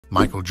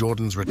Michael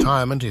Jordan's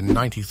retirement in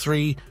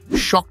 '93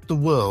 shocked the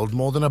world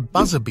more than a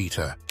buzzer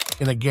beater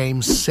in a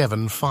Game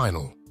 7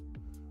 final.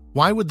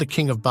 Why would the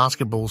king of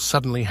basketball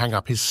suddenly hang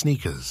up his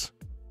sneakers?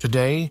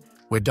 Today,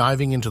 we're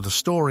diving into the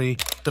story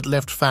that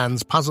left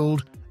fans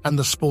puzzled and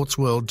the sports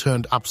world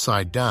turned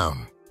upside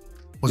down.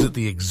 Was it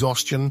the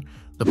exhaustion,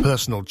 the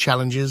personal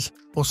challenges,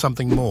 or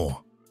something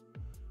more?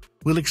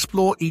 We'll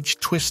explore each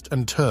twist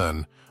and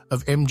turn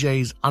of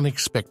MJ's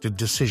unexpected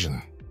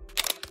decision.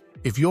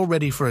 If you're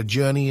ready for a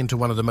journey into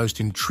one of the most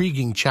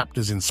intriguing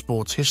chapters in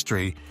sports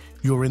history,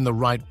 you're in the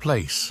right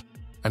place.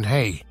 And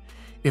hey,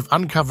 if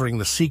uncovering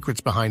the secrets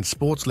behind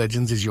sports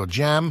legends is your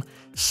jam,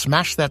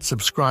 smash that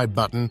subscribe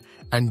button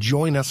and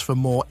join us for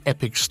more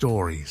epic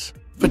stories.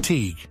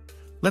 Fatigue.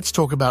 Let's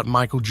talk about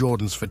Michael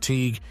Jordan's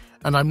fatigue,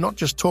 and I'm not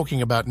just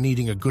talking about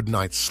needing a good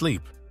night's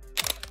sleep.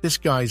 This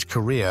guy's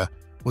career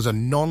was a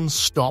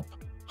non-stop,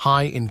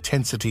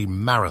 high-intensity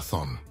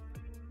marathon.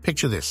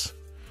 Picture this.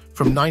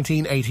 From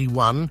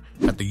 1981,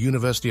 at the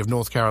University of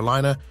North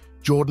Carolina,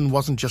 Jordan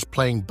wasn't just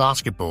playing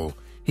basketball,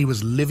 he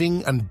was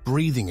living and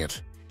breathing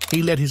it.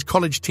 He led his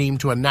college team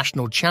to a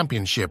national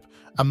championship,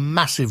 a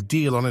massive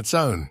deal on its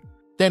own.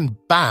 Then,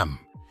 bam!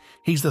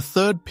 He's the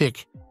third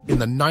pick in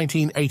the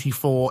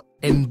 1984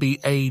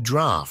 NBA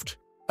draft.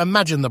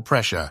 Imagine the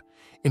pressure.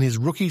 In his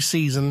rookie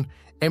season,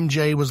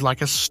 MJ was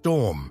like a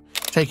storm,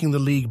 taking the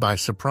league by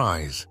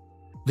surprise.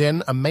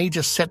 Then, a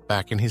major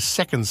setback in his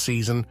second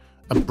season,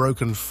 a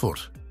broken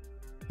foot.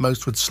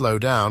 Most would slow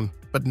down,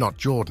 but not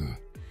Jordan.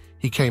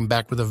 He came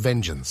back with a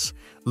vengeance,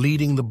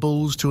 leading the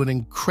Bulls to an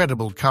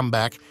incredible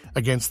comeback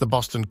against the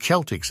Boston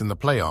Celtics in the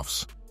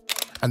playoffs.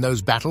 And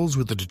those battles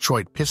with the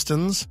Detroit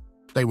Pistons,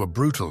 they were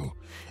brutal.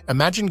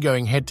 Imagine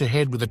going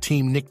head-to-head with a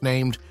team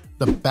nicknamed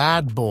the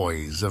Bad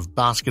Boys of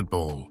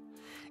basketball.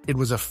 It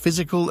was a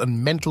physical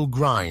and mental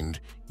grind,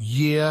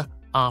 year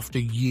after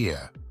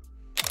year.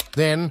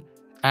 Then,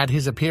 add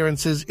his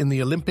appearances in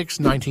the Olympics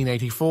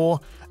 1984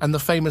 and the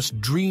famous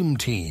Dream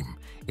Team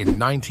in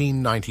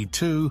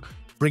 1992,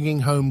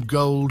 bringing home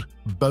gold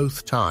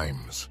both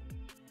times.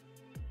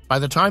 By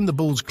the time the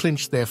Bulls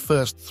clinched their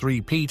first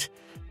three-peat,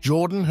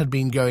 Jordan had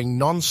been going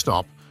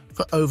non-stop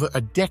for over a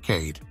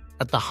decade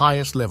at the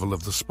highest level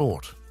of the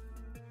sport.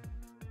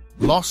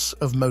 Loss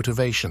of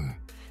motivation.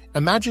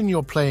 Imagine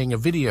you're playing a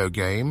video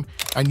game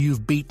and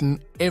you've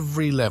beaten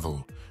every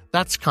level.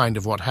 That's kind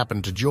of what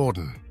happened to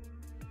Jordan.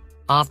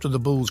 After the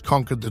Bulls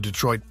conquered the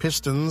Detroit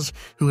Pistons,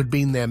 who had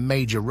been their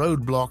major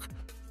roadblock,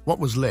 what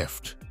was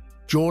left?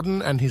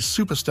 Jordan and his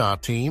superstar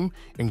team,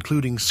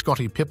 including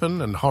Scottie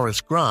Pippen and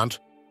Horace Grant,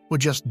 were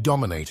just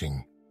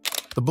dominating.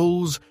 The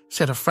Bulls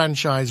set a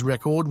franchise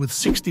record with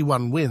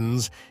 61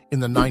 wins in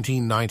the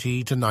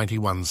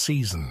 1990-91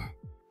 season.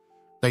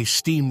 They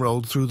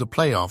steamrolled through the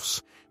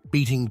playoffs,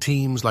 beating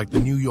teams like the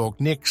New York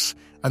Knicks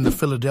and the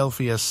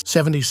Philadelphia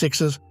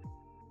 76ers.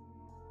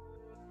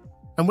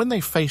 And when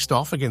they faced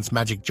off against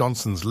Magic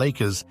Johnson's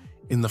Lakers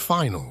in the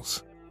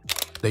finals,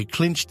 they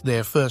clinched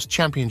their first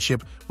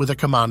championship with a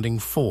commanding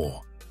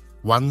 4-1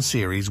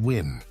 series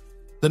win.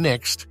 The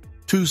next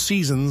 2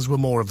 seasons were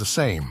more of the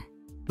same.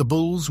 The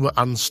Bulls were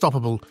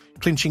unstoppable,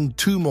 clinching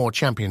 2 more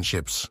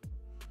championships.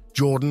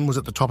 Jordan was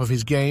at the top of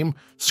his game,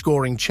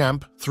 scoring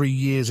champ 3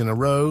 years in a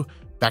row,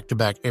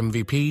 back-to-back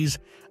MVPs,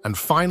 and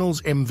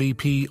finals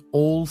MVP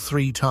all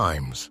 3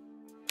 times.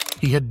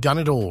 He had done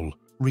it all,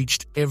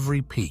 reached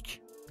every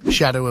peak.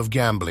 Shadow of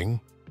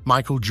gambling,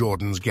 Michael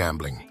Jordan's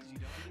gambling.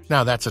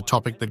 Now that's a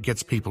topic that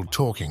gets people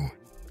talking.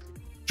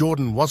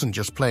 Jordan wasn't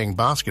just playing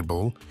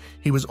basketball,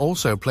 he was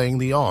also playing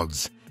the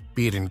odds,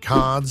 be it in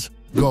cards,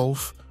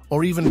 golf,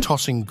 or even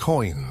tossing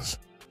coins.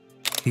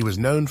 He was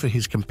known for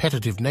his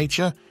competitive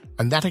nature,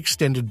 and that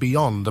extended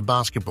beyond the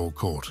basketball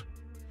court.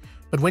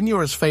 But when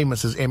you're as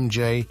famous as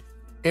MJ,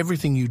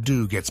 everything you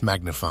do gets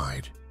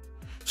magnified.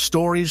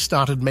 Stories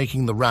started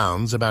making the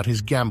rounds about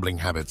his gambling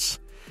habits.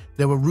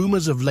 There were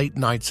rumors of late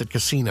nights at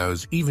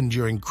casinos, even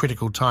during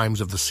critical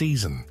times of the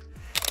season.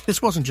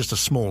 This wasn't just a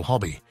small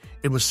hobby.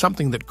 It was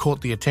something that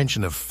caught the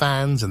attention of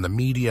fans and the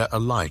media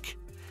alike.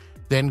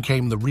 Then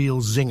came the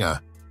real zinger.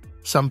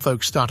 Some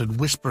folks started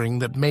whispering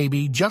that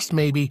maybe, just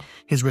maybe,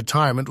 his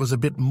retirement was a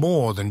bit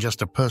more than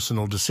just a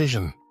personal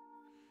decision.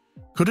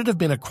 Could it have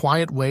been a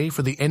quiet way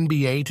for the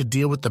NBA to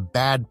deal with the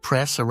bad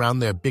press around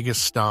their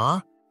biggest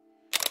star?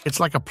 It's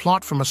like a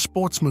plot from a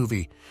sports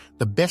movie.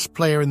 The best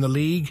player in the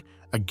league,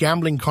 a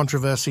gambling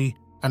controversy,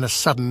 and a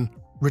sudden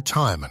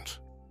retirement.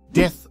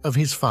 Death of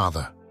his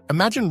father.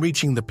 Imagine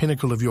reaching the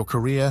pinnacle of your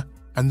career,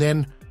 and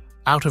then,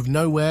 out of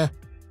nowhere,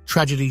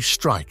 tragedy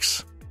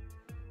strikes.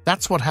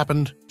 That's what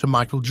happened to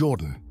Michael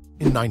Jordan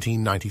in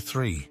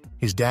 1993.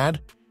 His dad,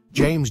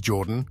 James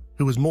Jordan,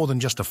 who was more than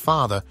just a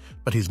father,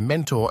 but his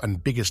mentor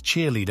and biggest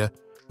cheerleader,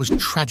 was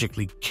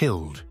tragically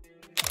killed.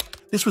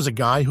 This was a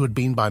guy who had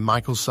been by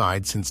Michael's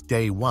side since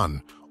day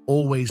one,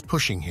 always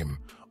pushing him,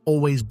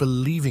 always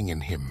believing in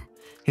him.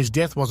 His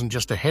death wasn't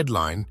just a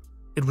headline,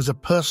 it was a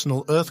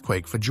personal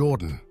earthquake for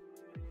Jordan.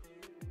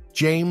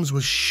 James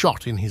was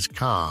shot in his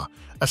car,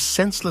 a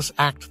senseless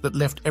act that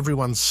left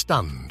everyone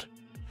stunned.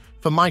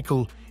 For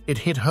Michael, It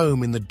hit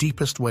home in the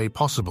deepest way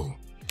possible.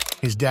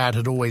 His dad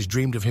had always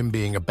dreamed of him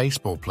being a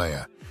baseball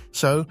player,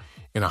 so,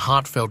 in a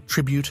heartfelt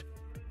tribute,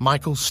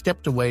 Michael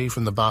stepped away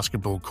from the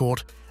basketball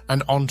court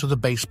and onto the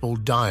baseball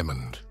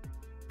diamond.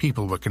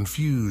 People were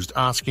confused,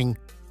 asking,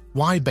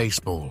 why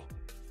baseball?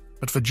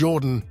 But for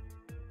Jordan,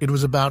 it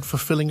was about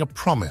fulfilling a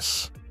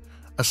promise,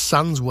 a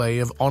son's way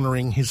of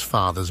honoring his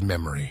father's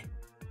memory.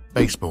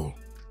 Baseball.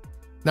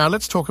 Now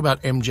let's talk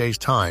about MJ's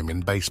time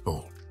in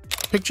baseball.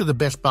 Picture the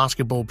best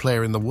basketball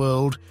player in the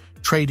world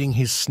trading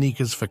his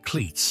sneakers for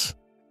cleats.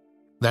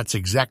 That's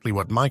exactly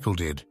what Michael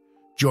did,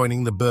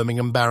 joining the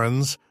Birmingham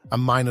Barons, a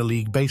minor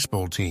league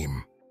baseball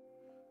team.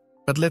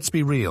 But let's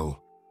be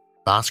real,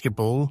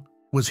 basketball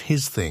was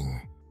his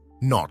thing,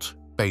 not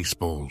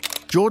baseball.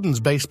 Jordan's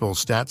baseball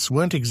stats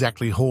weren't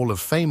exactly Hall of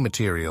Fame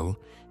material.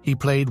 He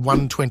played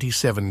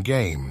 127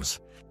 games,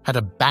 had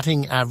a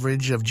batting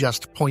average of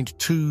just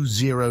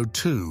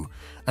 .202,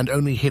 and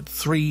only hit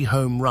 3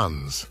 home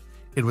runs.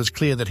 It was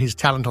clear that his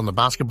talent on the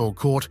basketball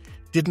court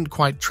didn't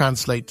quite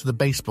translate to the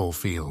baseball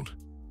field.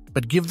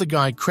 But give the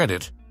guy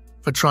credit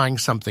for trying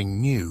something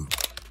new.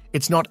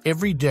 It's not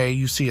every day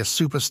you see a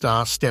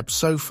superstar step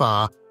so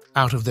far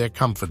out of their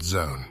comfort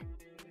zone.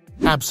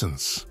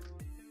 Absence.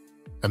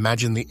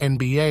 Imagine the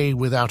NBA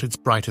without its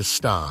brightest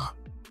star.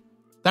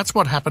 That's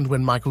what happened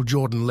when Michael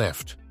Jordan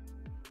left.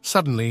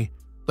 Suddenly,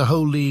 the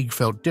whole league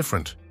felt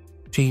different.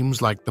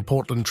 Teams like the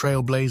Portland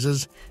Trail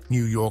Blazers,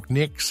 New York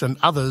Knicks, and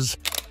others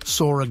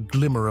saw a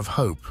glimmer of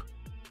hope.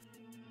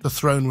 The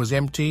throne was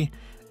empty,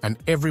 and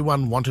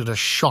everyone wanted a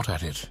shot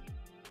at it.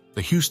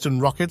 The Houston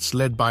Rockets,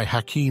 led by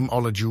Hakeem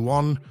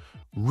Olajuwon,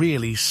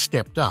 really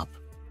stepped up.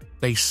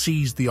 They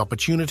seized the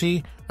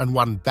opportunity and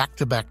won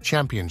back-to-back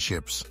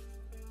championships.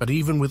 But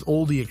even with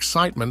all the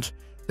excitement,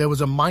 there was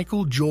a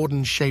Michael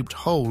Jordan-shaped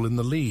hole in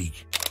the league.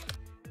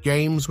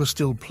 Games were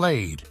still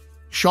played,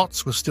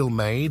 shots were still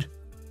made,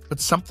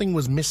 but something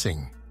was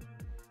missing.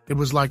 It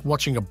was like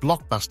watching a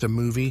blockbuster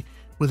movie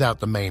without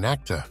the main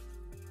actor.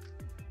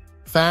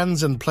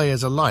 Fans and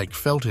players alike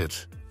felt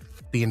it.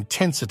 The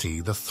intensity,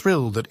 the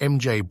thrill that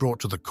MJ brought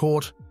to the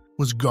court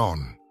was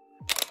gone.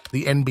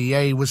 The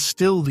NBA was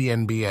still the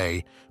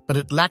NBA, but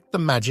it lacked the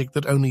magic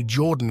that only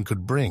Jordan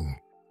could bring.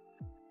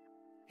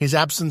 His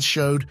absence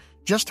showed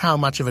just how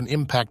much of an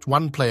impact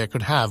one player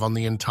could have on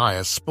the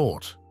entire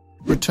sport.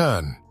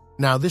 Return.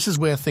 Now this is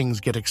where things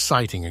get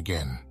exciting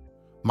again.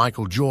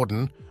 Michael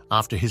Jordan,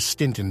 after his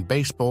stint in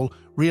baseball,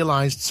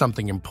 realized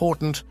something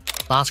important.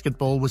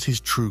 Basketball was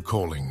his true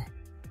calling.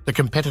 The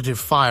competitive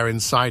fire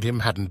inside him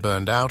hadn't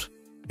burned out.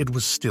 It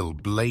was still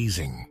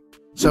blazing.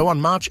 So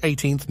on March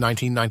 18,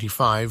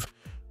 1995,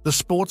 the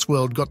sports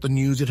world got the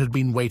news it had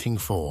been waiting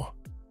for.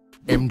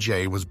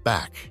 MJ was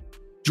back.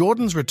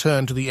 Jordan's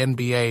return to the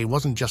NBA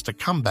wasn't just a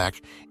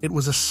comeback, it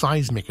was a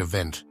seismic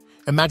event.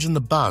 Imagine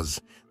the buzz,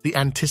 the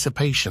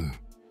anticipation.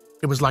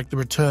 It was like the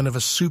return of a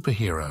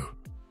superhero.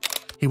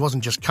 He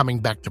wasn't just coming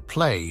back to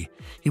play,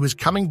 he was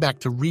coming back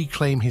to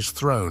reclaim his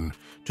throne,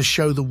 to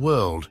show the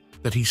world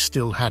that he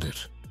still had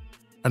it.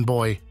 And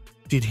boy,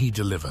 did he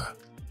deliver.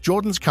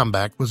 Jordan's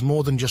comeback was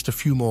more than just a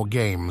few more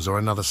games or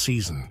another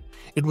season.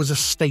 It was a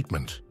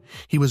statement.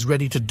 He was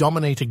ready to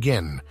dominate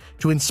again,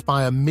 to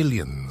inspire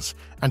millions,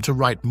 and to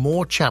write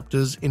more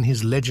chapters in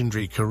his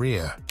legendary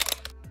career.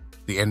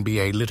 The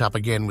NBA lit up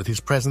again with his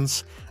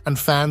presence, and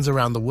fans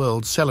around the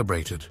world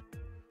celebrated.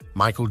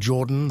 Michael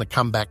Jordan, the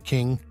comeback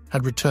king,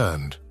 had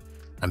returned,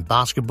 and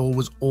basketball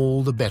was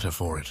all the better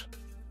for it.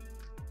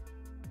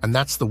 And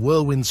that's the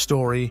whirlwind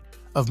story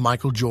of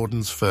Michael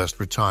Jordan's first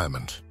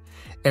retirement.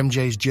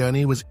 MJ's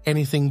journey was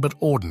anything but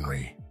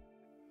ordinary.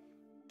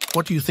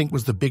 What do you think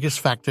was the biggest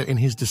factor in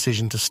his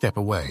decision to step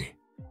away?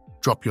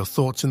 Drop your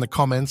thoughts in the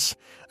comments,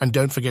 and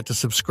don't forget to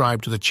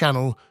subscribe to the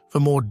channel for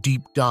more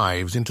deep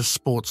dives into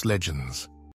sports legends.